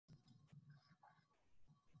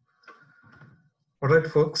All right,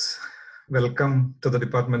 folks, welcome to the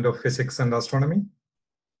Department of Physics and Astronomy.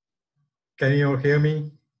 Can you hear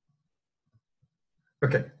me?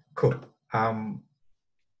 Okay, cool.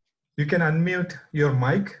 You can unmute your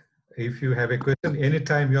mic if you have a question.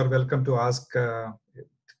 Anytime you're welcome to ask a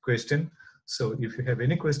question. So if you have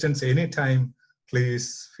any questions anytime,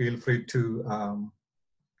 please feel free to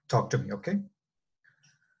talk to me, okay?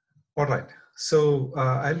 All right, so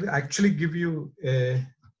I'll actually give you a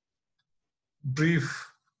brief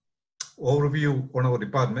overview on our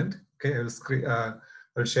department. Okay,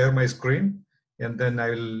 I'll share my screen and then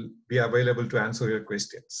I will be available to answer your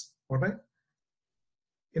questions. All right.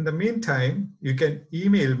 In the meantime, you can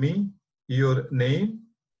email me your name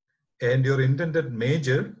and your intended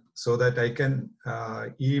major so that I can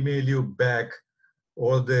email you back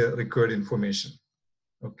all the required information.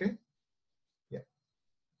 Okay. Yeah.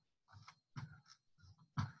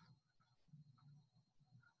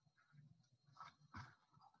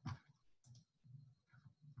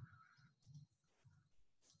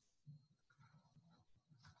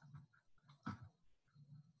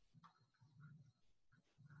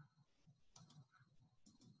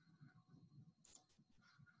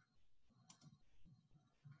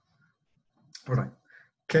 All right.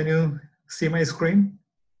 Can you see my screen?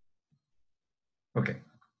 Okay.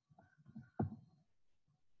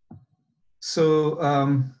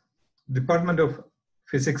 So, Department of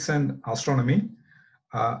Physics and Astronomy.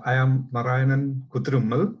 I am Narayanan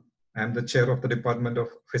Kuthirummal. I am the chair of the Department of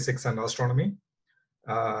Physics and Astronomy.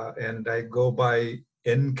 And I go by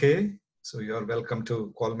NK. So you are welcome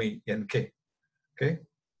to call me NK. Okay.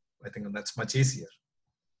 I think that's much easier.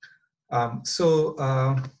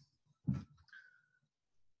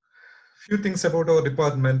 Few things about our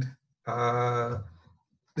department.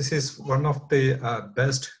 This is one of the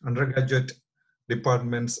best undergraduate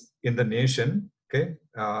departments in the nation. Okay,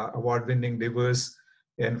 award-winning, diverse,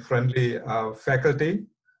 and friendly faculty.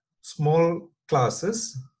 Small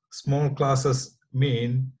classes. Small classes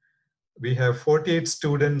mean we have 48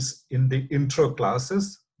 students in the intro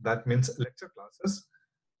classes. That means lecture classes,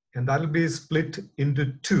 and that'll be split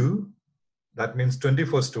into two. That means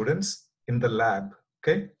 24 students in the lab.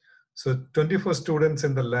 Okay. So 24 students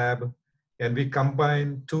in the lab, and we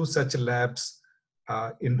combine two such labs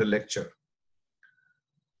in the lecture.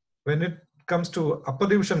 When it comes to upper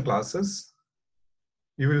division classes,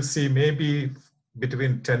 you will see maybe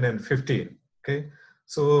between 10 and 15. Okay,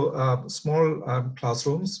 so small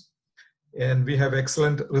classrooms, and we have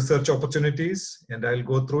excellent research opportunities, and I'll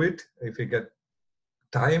go through it if we get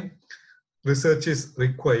time. Research is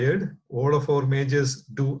required. All of our majors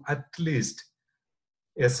do at least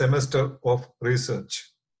a semester of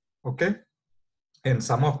research, okay? And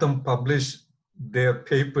some of them publish their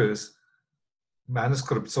papers,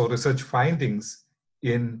 manuscripts or research findings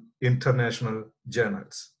in international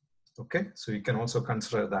journals, okay? So you can also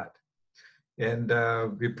consider that. And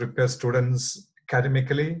we prepare students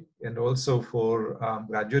academically and also for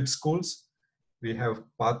graduate schools. We have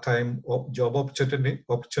part-time job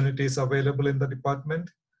opportunities available in the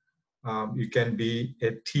department. You can be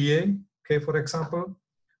a TA, okay, for example.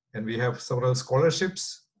 And we have several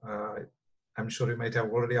scholarships. I'm sure you might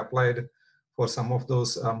have already applied for some of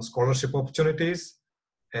those scholarship opportunities.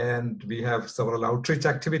 And we have several outreach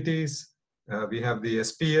activities. We have the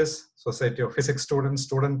SPS, Society of Physics Students,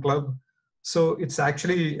 Student Club. So it's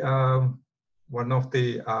actually one of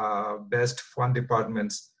the best fun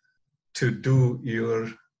departments to do your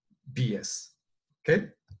BS. Okay,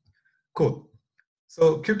 cool.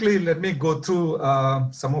 So quickly, let me go through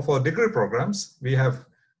some of our degree programs. We have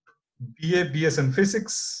BA, BS in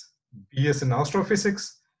Physics, BS in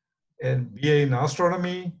Astrophysics, and BA in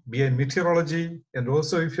Astronomy, BA in Meteorology, and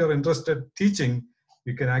also if you're interested in teaching,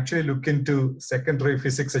 you can actually look into secondary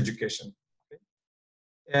physics education. Okay?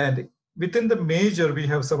 And within the major, we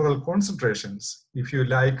have several concentrations. If you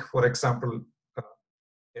like, for example,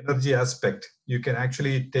 energy aspect, you can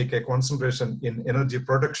actually take a concentration in energy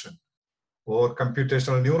production or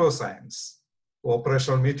computational neuroscience,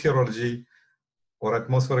 operational meteorology, or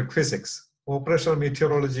atmospheric physics. Operational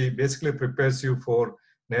meteorology basically prepares you for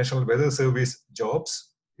National Weather Service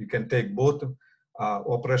jobs. You can take both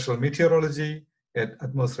operational meteorology and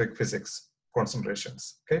atmospheric physics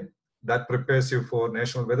concentrations, okay? That prepares you for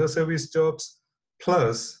National Weather Service jobs,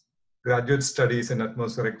 plus graduate studies in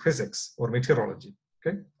atmospheric physics or meteorology,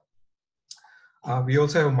 okay? We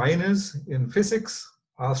also have minors in physics,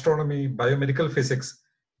 astronomy, biomedical physics,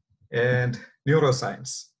 and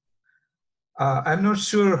neuroscience. I'm not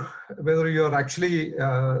sure whether you actually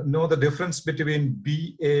know the difference between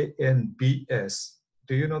BA and BS.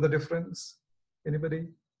 Do you know the difference? Anybody?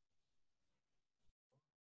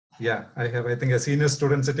 Yeah, I have, I think, a senior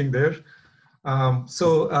student sitting there.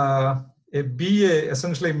 A BA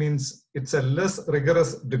essentially means it's a less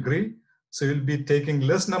rigorous degree. So you'll be taking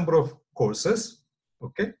less number of courses.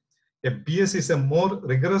 Okay. A BS is a more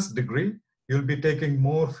rigorous degree. You'll be taking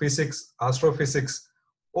more physics, astrophysics,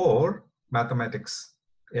 or mathematics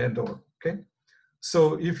and all. Okay.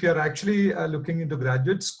 So if you're actually looking into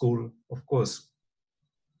graduate school, of course,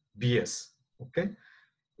 BS. Okay.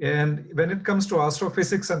 And when it comes to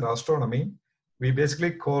astrophysics and astronomy, we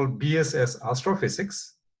basically call BS as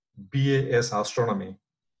astrophysics, BA as astronomy.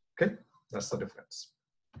 Okay, that's the difference.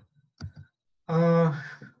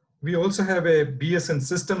 We also have a BS in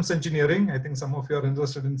systems engineering. I think some of you are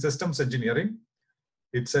interested in systems engineering.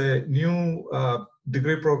 It's a new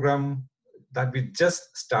degree program that we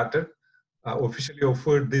just started, officially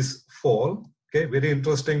offered this fall. Okay, very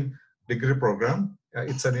interesting degree program.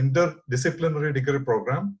 It's an interdisciplinary degree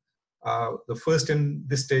program, the first in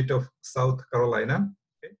the state of South Carolina.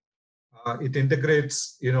 Okay. It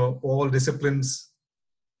integrates, all disciplines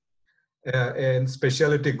and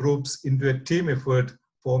specialty groups into a team effort,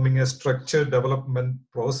 forming a structured development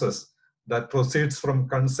process that proceeds from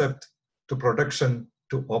concept to production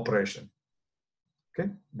to operation.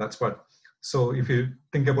 Okay, that's what. So if you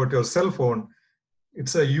think about your cell phone,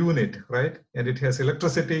 it's a unit, right? And it has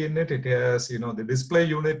electricity in it. It has, the display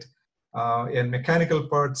unit and mechanical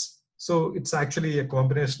parts. So it's actually a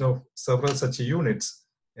combination of several such units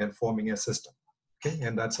and forming a system. Okay,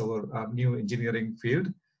 and that's our new engineering field.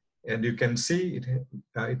 And you can see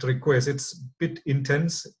it requires, it's a bit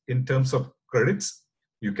intense in terms of credits.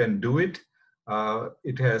 You can do it.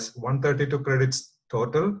 It has 132 credits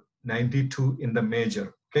total, 92 in the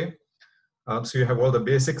major. Okay, so you have all the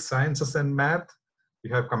basic sciences and math.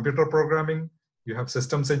 You have computer programming, you have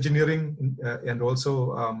systems engineering, and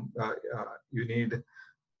also you need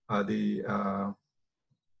the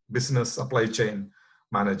business supply chain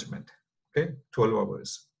management, okay, 12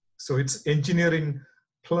 hours. So it's engineering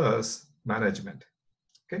plus management,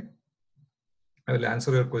 okay. I will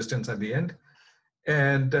answer your questions at the end.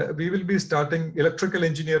 And we will be starting electrical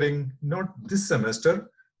engineering, not this semester,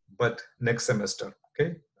 but next semester,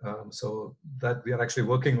 okay. So that we are actually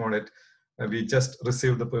working on it. We just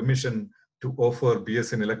received the permission to offer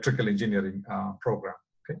BS in electrical engineering program.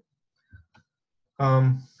 Okay,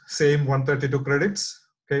 same 132 credits.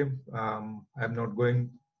 Okay, I'm not going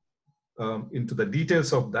into the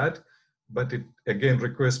details of that, but it again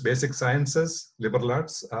requires basic sciences, liberal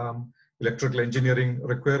arts, electrical engineering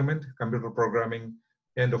requirement, computer programming,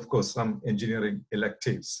 and of course some engineering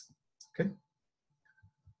electives. Okay,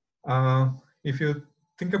 if you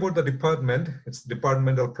think about the department, it's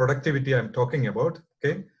departmental productivity I'm talking about,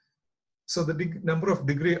 okay? So the number of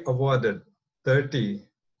degree awarded, 30,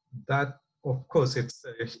 that of course it's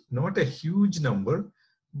not a huge number,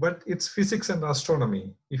 but it's physics and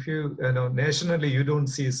astronomy. If you know, nationally, you don't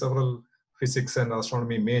see several physics and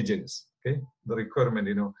astronomy majors, okay? The requirement,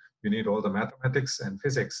 you need all the mathematics and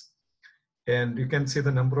physics. And you can see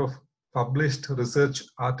the number of published research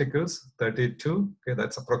articles, 32, okay,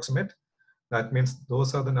 that's approximate. That means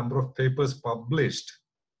those are the number of papers published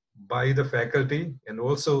by the faculty and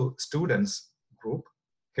also students group,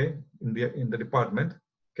 okay, in the department,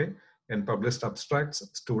 okay, and published abstracts.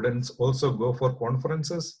 Students also go for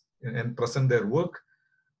conferences and present their work,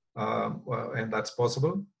 and that's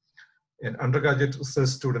possible. And undergraduate research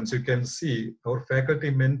students, you can see our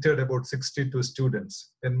faculty mentored about 62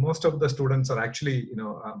 students, and most of the students are actually,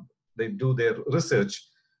 they do their research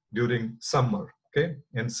during summer. Okay,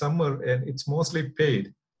 and summer, and it's mostly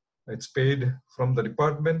paid. It's paid from the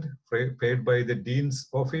department, paid by the Dean's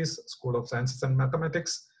Office, School of Sciences and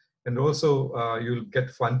Mathematics, and also you'll get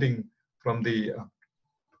funding from the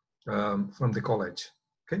college.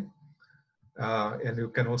 Okay, and you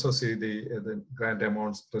can also see the grant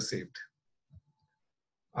amounts received.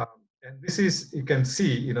 And this is, you can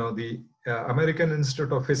see, the American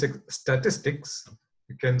Institute of Physics Statistics.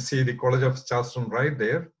 You can see the College of Charleston right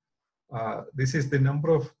there. This is the number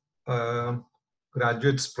of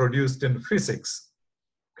graduates produced in physics,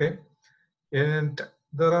 okay? And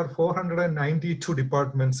there are 492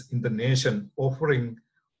 departments in the nation offering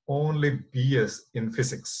only BS in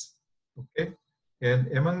physics, okay?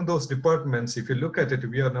 And among those departments, if you look at it,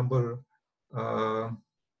 we are number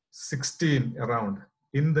 16 around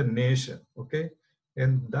in the nation, okay?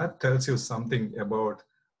 And that tells you something about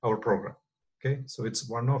our program, okay? So it's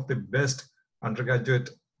one of the best undergraduate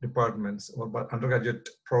departments or undergraduate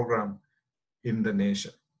program in the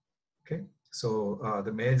nation, okay? So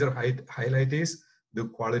the major highlight is the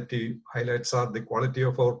quality, highlights are the quality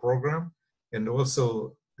of our program and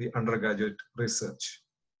also the undergraduate research,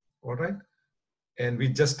 all right? And we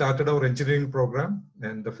just started our engineering program,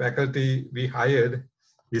 and the faculty we hired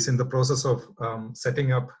is in the process of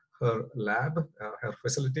setting up her lab, her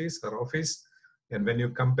facilities, her office. And when you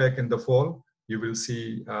come back in the fall, you will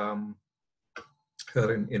see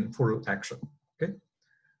her in full action. Okay.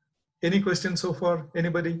 Any questions so far?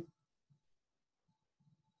 Anybody?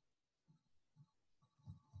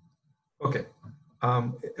 Okay.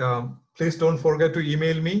 Please don't forget to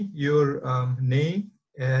email me your name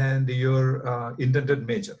and your intended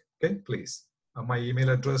major. Okay, please. My email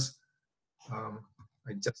address,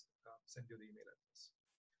 I just sent you the email address.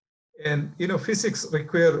 And you know, physics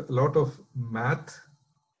require a lot of math,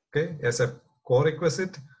 okay, as a core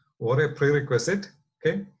requisite or a prerequisite.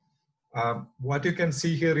 Okay. What you can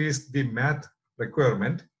see here is the math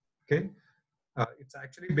requirement. Okay. It's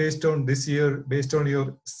actually based on this year, based on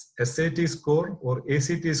your SAT score or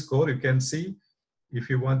ACT score. You can see if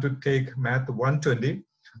you want to take math 120.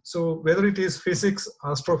 So whether it is physics,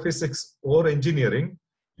 astrophysics, or engineering,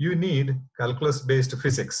 you need calculus-based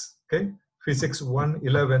physics. Okay, physics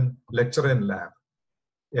 111 lecture and lab,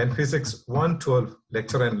 and physics 112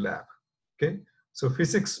 lecture and lab. Okay, so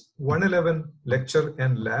physics 111 lecture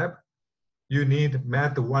and lab, you need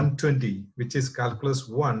math 120, which is calculus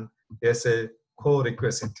 1 as a core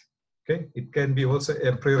requisite. Okay, it can be also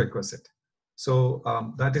a prerequisite. So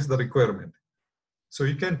that is the requirement. So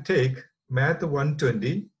you can take math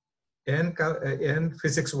 120 and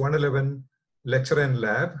physics 111 lecture and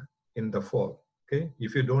lab in the fall. Okay,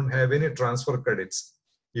 if you don't have any transfer credits,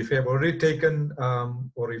 if you have already taken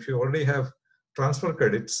or if you already have transfer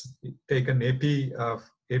credits, taken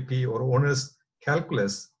AP or honors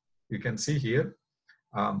calculus, you can see here,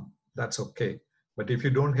 that's okay. But if you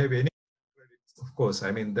don't have any credits, of course,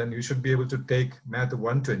 I mean, then you should be able to take math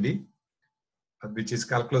 120, which is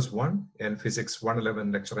calculus 1 and physics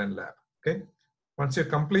 111 lecture and lab. Okay. Once you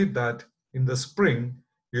complete that, in the spring,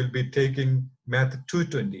 you'll be taking math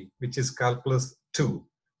 220, which is calculus 2,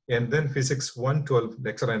 and then physics 112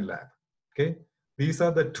 lecture and lab. Okay. These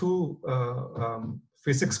are the two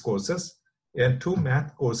physics courses and two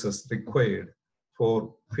math courses required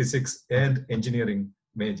for physics and engineering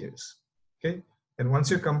majors. Okay. And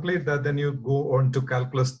once you complete that, then you go on to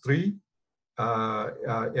calculus 3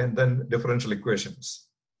 and then differential equations.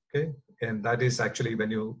 Okay. And that is actually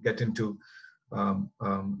when you get into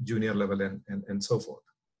junior level and so forth.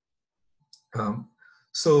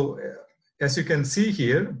 So as you can see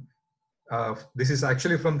here, this is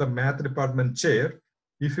actually from the math department chair.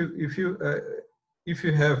 If you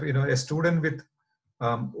have a student with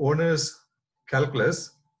honors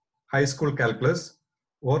calculus, high school calculus,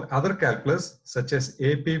 or other calculus such as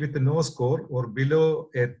AP with no score or below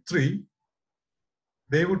a 3,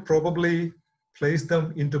 they would probably place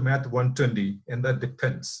them into math 120, and that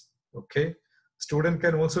depends. Okay, student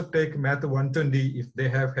can also take math 120 if they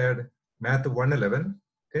have had math 111,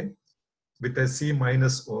 okay, with a C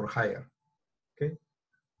minus or higher. Okay,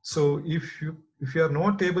 so if you are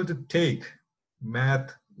not able to take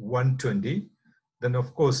math 120, then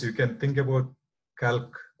of course you can think about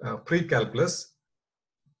pre-calculus,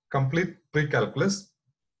 complete pre-calculus,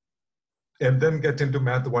 and then get into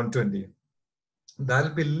math 120.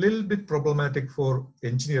 That'll be a little bit problematic for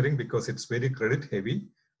engineering because it's very credit heavy.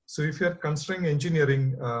 So if you're considering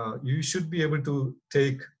engineering, you should be able to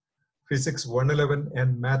take physics 111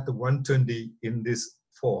 and math 120 in this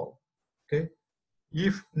fall. Okay.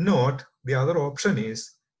 If not, the other option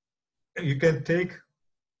is you can take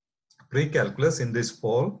pre-calculus in this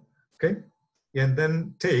fall, okay, and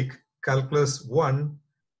then take calculus 1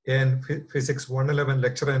 and physics 111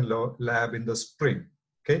 lecture and lab in the spring,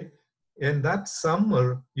 okay. And that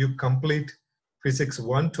summer, you complete physics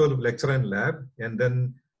 112 lecture and lab and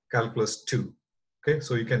then calculus 2. Okay,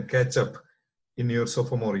 so you can catch up in your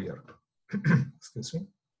sophomore year. Excuse me.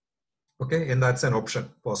 Okay, and that's an option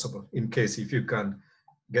possible in case if you can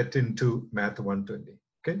get into math 120.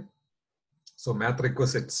 Okay, so math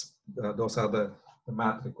requisites, those are the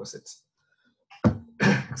math requisites.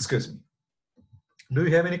 Excuse me. Do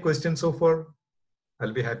you have any questions so far?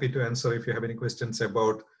 I'll be happy to answer if you have any questions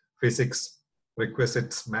about physics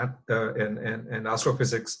requisites, math and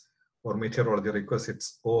astrophysics, or meteorology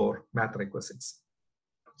requisites or math requisites.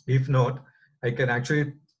 If not, I can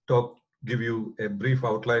actually give you a brief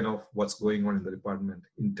outline of what's going on in the department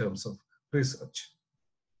in terms of research.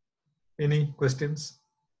 Any questions?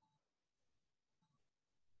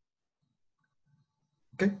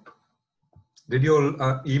 Okay. Did you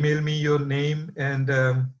all email me your name and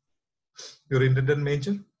your intended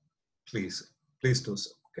major? Please do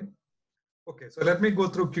so. Okay. Okay. So let me go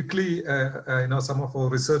through quickly, some of our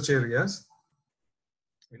research areas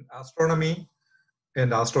in astronomy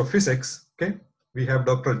and astrophysics. Okay. We have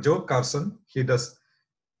Dr. Joe Carson. He does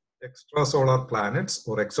extrasolar planets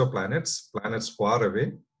or exoplanets, planets far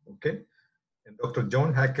away. Okay. And Dr.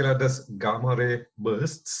 John Hakela does gamma ray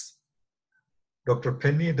bursts. Dr.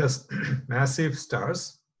 Penny does massive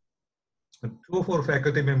stars. And two of our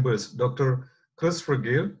faculty members, Dr. Chris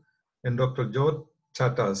Regale and Dr. George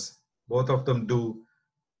Chatas, both of them do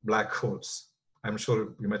black holes. I'm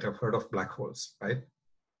sure you might have heard of black holes, right?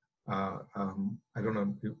 I don't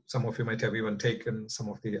know, some of you might have even taken some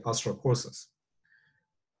of the astro courses.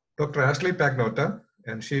 Dr. Ashley Pagnota,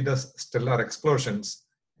 and she does stellar explosions,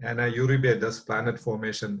 and Uribe does planet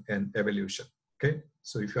formation and evolution. Okay,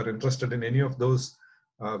 so if you're interested in any of those,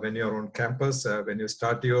 when you're on campus, when you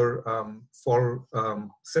start your fall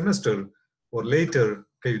semester or later,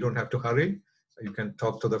 okay, you don't have to hurry. You can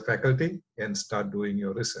talk to the faculty and start doing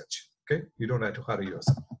your research. Okay, you don't have to hurry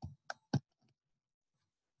yourself.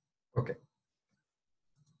 Okay.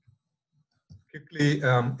 Quickly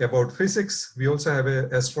about physics, we also have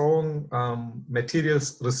a strong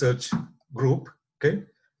materials research group. Okay,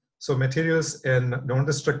 so materials and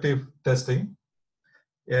non-destructive testing,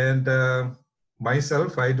 and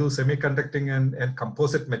myself, I do semiconducting and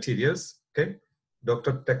composite materials. Okay,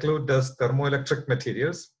 Dr. Teklu does thermoelectric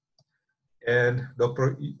materials, and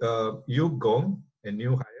Dr. Yu Gong, a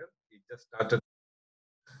new hire, he just started,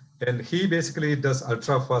 and he basically does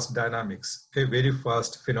ultra fast dynamics. Okay, very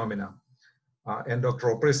fast phenomena. And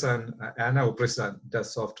Dr. Opresan, Anna Opresan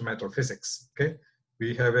does soft matter physics. Okay,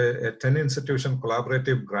 we have a 10 institution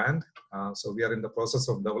collaborative grant. So we are in the process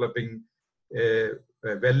of developing a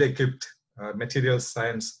well-equipped materials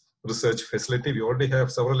science research facility. We already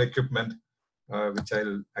have several equipment, which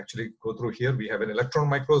I'll actually go through here. We have an electron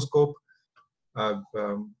microscope.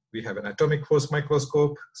 We have an atomic force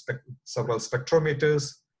microscope, several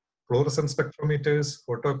spectrometers, fluorescence spectrometers,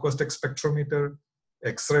 photoacoustic spectrometer,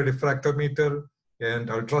 X-ray diffractometer, and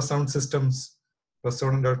ultrasound systems,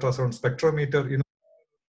 resonant ultrasound spectrometer,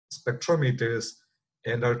 spectrometers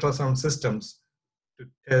and ultrasound systems to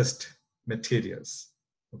test materials.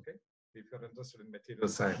 Okay, if you're interested in material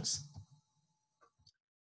science.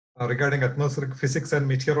 Regarding atmospheric physics and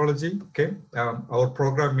meteorology, okay, our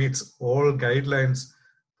program meets all guidelines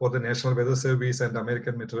for the National Weather Service and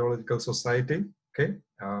American Meteorological Society. Okay,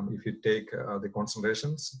 if you take the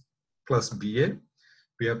concentrations plus BA.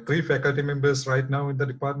 We have 3 faculty members right now in the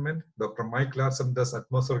department. Dr. Mike Larson does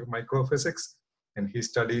atmospheric microphysics, and he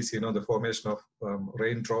studies, the formation of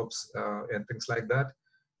raindrops and things like that.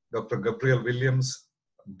 Dr. Gabriel Williams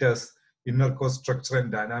does inner core structure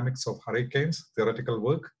and dynamics of hurricanes, theoretical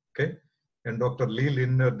work, okay? And Dr. Lee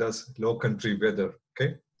Lindner does low country weather,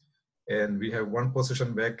 okay? And we have 1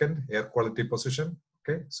 position vacant, air quality position,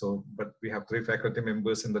 okay? So, but we have 3 faculty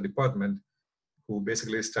members in the department who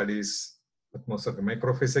basically studies atmospheric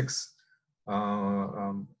microphysics,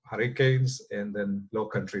 hurricanes, and then low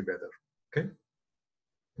country weather, okay?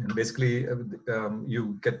 And basically,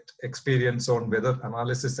 you get experience on weather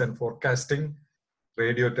analysis and forecasting,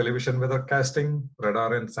 radio, television weather casting,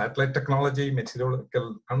 radar and satellite technology,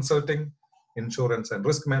 meteorological consulting, insurance and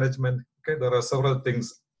risk management. Okay, there are several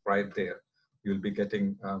things right there. You'll be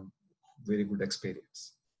getting very good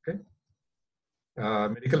experience. Okay,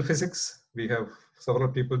 medical physics. We have several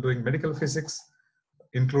people doing medical physics,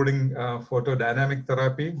 including photodynamic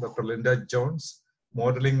therapy, Dr. Linda Jones,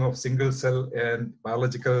 modeling of single cell and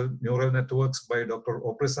biological neural networks by Dr.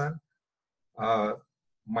 Opresan.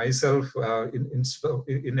 Myself,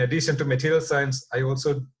 in addition to material science, I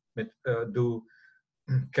also do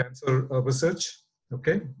cancer research,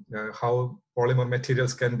 okay? How polymer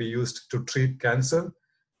materials can be used to treat cancer.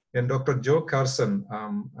 And Dr. Joe Carson,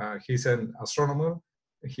 he's an astronomer.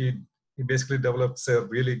 He basically develops a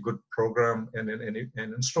really good program and an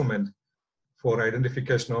instrument for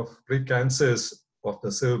identification of precancers of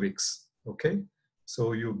the cervix, okay?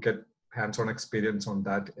 So you get hands-on experience on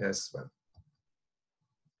that as well.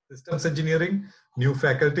 Systems engineering, new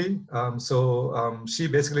faculty. She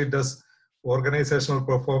basically does organizational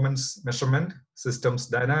performance measurement, systems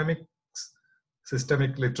dynamics,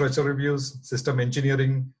 systemic literature reviews, system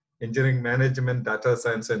engineering, engineering management, data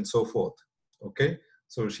science, and so forth, okay?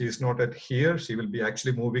 So she's not at here. She will be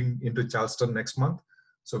actually moving into Charleston next month.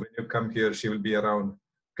 So when you come here, she will be around,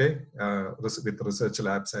 okay, with research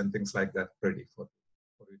labs and things like that ready for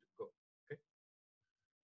you to go,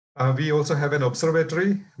 okay? We also have an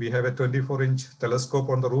observatory. We have a 24-inch telescope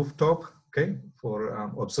on the rooftop, okay, for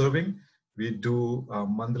observing. We do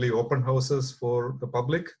monthly open houses for the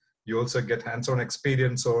public. You also get hands-on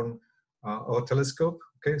experience on our telescope,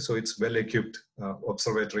 okay? So it's well-equipped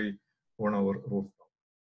observatory on our rooftop.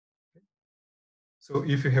 So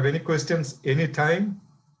if you have any questions anytime,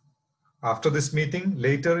 after this meeting,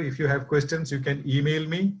 later, if you have questions, you can email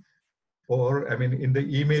me, or I mean, in the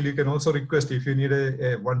email, you can also request if you need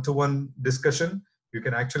a one-to-one discussion, you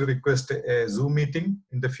can actually request a Zoom meeting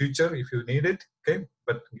in the future if you need it, okay?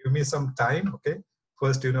 But give me some time, okay?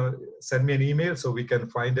 First, send me an email so we can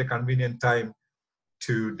find a convenient time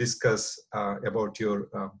to discuss about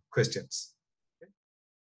your questions. Okay?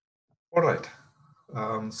 All right.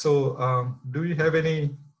 Do you have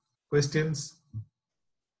any questions?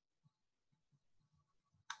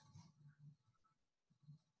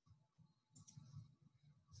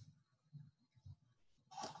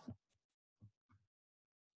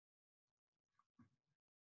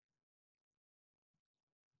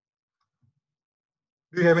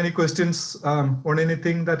 Do you have any questions on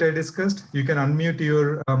anything that I discussed? You can unmute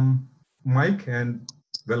your mic and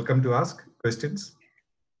welcome to ask questions.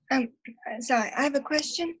 Sorry, I have a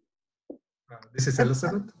question. This is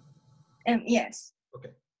Elizabeth? Yes. Okay,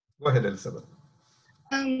 go ahead, Elizabeth.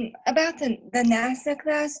 About the NASA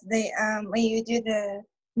class, when you do the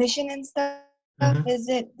mission and stuff, is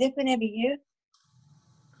it different every year?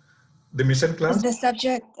 The mission class? Is the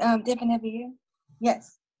subject different every year?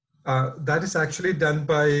 Yes. That is actually done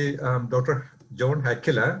by Dr. John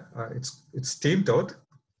Hakila. It's team taught,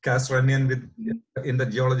 Cass Runyon in the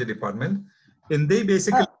geology department. And they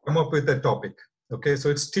basically come up with a topic. Okay, so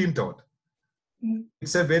it's team taught.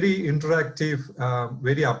 It's a very interactive,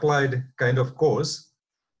 very applied kind of course,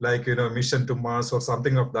 like, mission to Mars or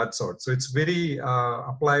something of that sort. So it's very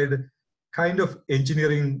applied kind of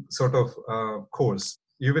engineering sort of course.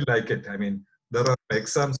 You will like it. I mean, there are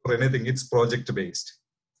exams or anything, it's project based.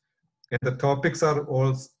 And the topics are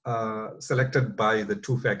all selected by the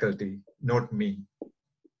two faculty, not me.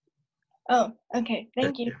 Oh, okay.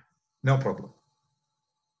 Thank you. No problem.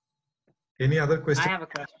 Any other question? I have a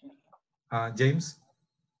question. James?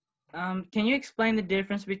 Can you explain the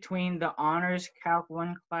difference between the honors Calc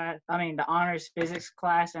 1 class, the honors physics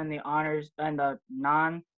class and the honors and the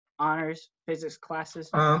non-honors physics classes?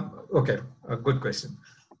 Okay, a good question.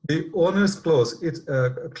 The honors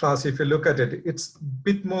class, if you look at it, it's a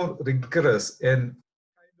bit more rigorous and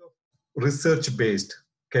kind of research based,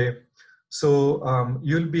 okay? So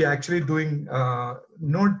you'll be actually doing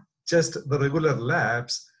not just the regular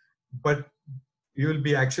labs, but you'll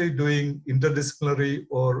be actually doing interdisciplinary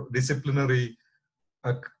or disciplinary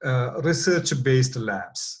research based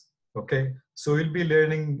labs, okay? So you'll be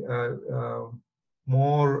learning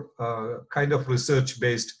more kind of research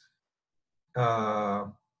based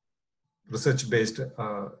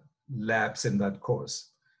labs in that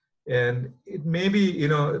course. And it may be,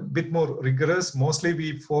 a bit more rigorous. Mostly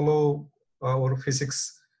we follow our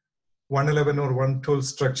physics 111 or 112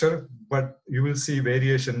 structure, but you will see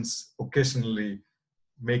variations occasionally,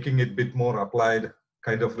 making it a bit more applied,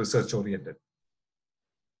 kind of research oriented.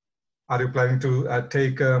 Are you planning to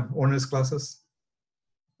take honors classes?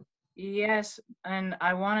 Yes, and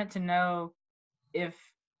I wanted to know if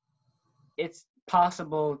it's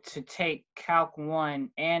possible to take Calc 1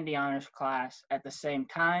 and the honors class at the same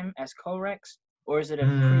time as co-recs, or is it a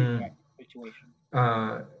pre-req situation?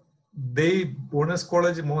 Honors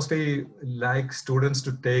college mostly like students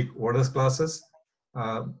to take honors classes.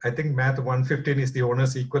 I think Math 115 is the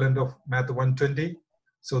honors equivalent of Math 120.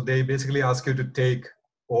 So they basically ask you to take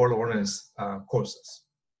all honors courses.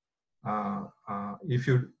 If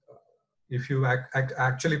you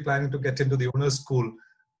actually planning to get into the honors school,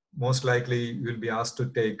 most likely you'll be asked to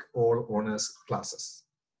take all honors classes.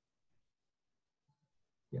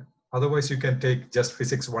 Yeah. Otherwise, you can take just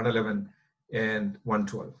physics 111 and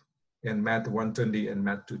 112, and Math 120 and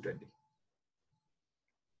Math 220.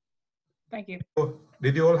 Thank you. So,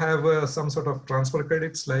 did you all have some sort of transfer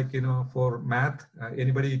credits, like, for math?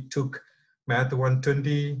 Anybody took Math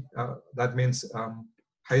 120? That means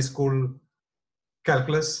high school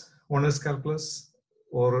calculus, honors calculus,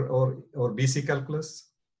 or BC calculus?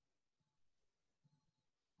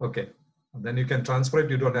 Okay, then you can transfer it.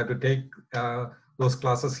 You don't have to take those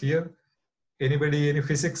classes here. Anybody, any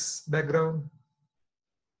physics background?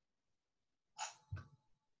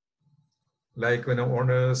 Like,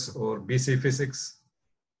 honors or BC physics,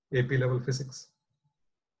 AP level physics?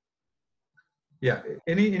 Yeah,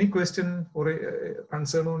 any question or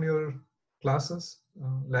concern on your classes,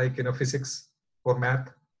 like, physics or math?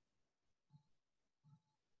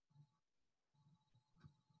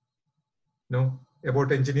 No?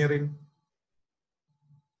 About engineering?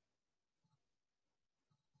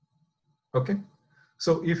 Okay.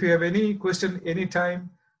 So if you have any question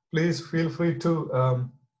anytime, please feel free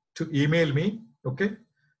to email me, okay?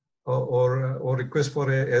 Or request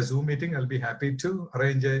for a Zoom meeting. I'll be happy to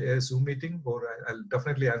arrange a Zoom meeting, or I'll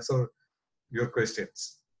definitely answer your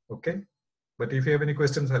questions, okay? But if you have any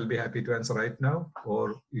questions, I'll be happy to answer right now,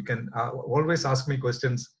 or you can always ask me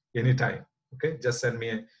questions anytime. Okay, just send me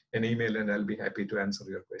an email and I'll be happy to answer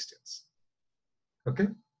your questions. Okay.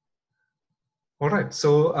 All right,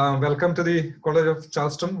 so welcome to the College of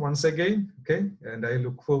Charleston once again, okay? And I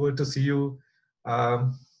look forward to see you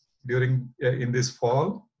in this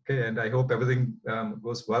fall, okay? And I hope everything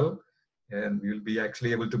goes well and we'll be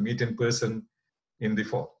actually able to meet in person in the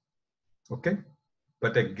fall, okay?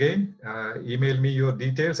 But again, email me your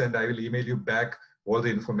details and I will email you back all the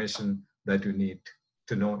information that you need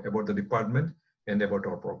to know about the department and about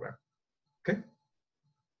our program, okay?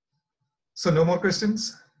 So no more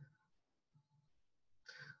questions?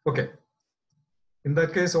 Okay. In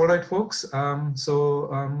that case, all right, folks.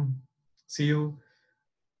 See you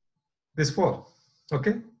this fall.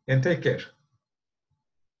 Okay, and take care.